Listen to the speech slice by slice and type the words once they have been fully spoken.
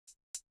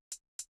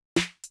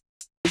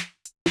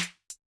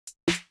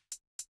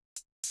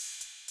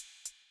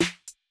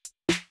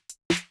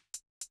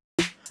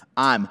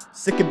I'm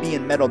sick of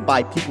being meddled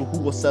by people who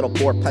will settle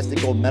for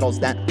plastic gold medals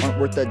that aren't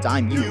worth a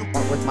dime. You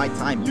aren't worth my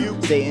time.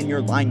 You stay in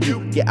your line.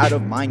 You get out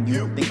of mine.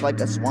 You think like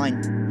a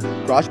swine.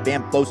 Garage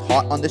band flows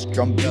hot on this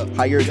drum beat,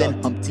 higher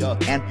than Humpty,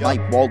 and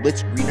my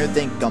wallet's greener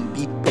than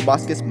Gumby.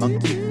 Proboscis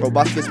Monkey,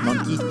 Proboscis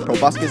Monkey,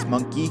 Proboscis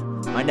Monkey.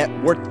 My net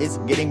worth is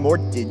getting more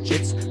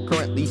digits,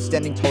 currently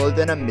standing taller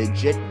than a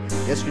midget.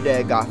 Yesterday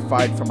I got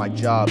fired from my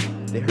job.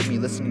 They heard me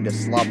listening to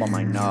Slob on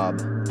my knob.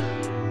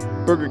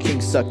 Burger King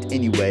sucked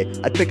anyway.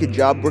 I'd pick a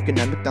job working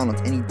at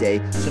McDonald's any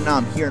day. So now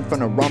I'm here in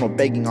front of Ronald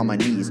begging on my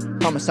knees.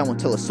 Promise I won't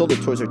tell a soul the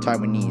toys are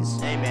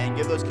Taiwanese. Hey man,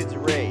 give those kids a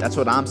raise. That's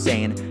what I'm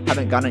saying.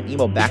 Haven't got an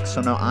email back,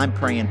 so now I'm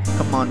praying.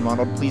 Come on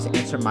Ronald, please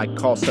answer my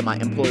call. Said my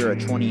employer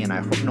at 20 and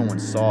I hope no one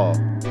saw.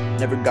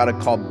 Never got a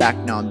call back,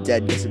 now I'm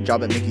dead. Guess a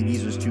job at making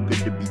these was too good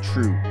to be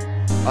true.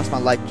 Lost my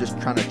life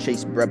just trying to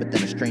chase bread, but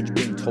then a strange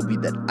being told me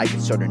that I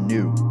could start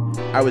anew.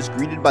 I was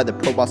greeted by the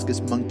Proboscis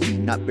Monkey,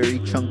 not very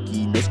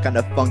chunky, nose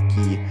kinda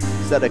funky.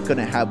 Said I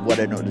couldn't have what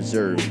I don't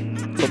deserve.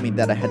 Told me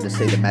that I had to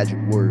say the magic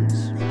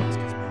words.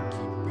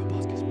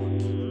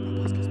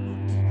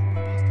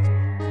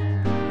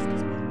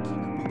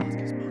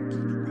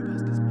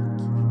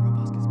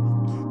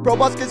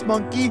 Proboscis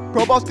Monkey,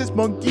 Proboscis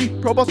Monkey,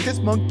 Proboscis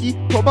Monkey,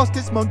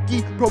 Proboscis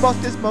Monkey,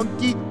 Proboscis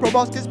Monkey,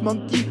 Proboscis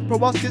Monkey,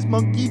 Proboscis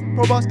Monkey,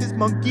 Proboscis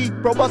Monkey,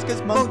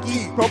 Proboscis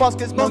Monkey,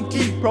 Proboscis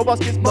Monkey,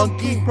 Proboscis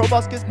Monkey,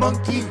 Proboscis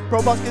Monkey,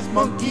 Proboscis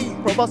Monkey,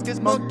 Proboscis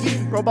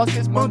Monkey,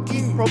 Proboscis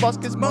Monkey,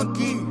 Proboscis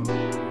Monkey.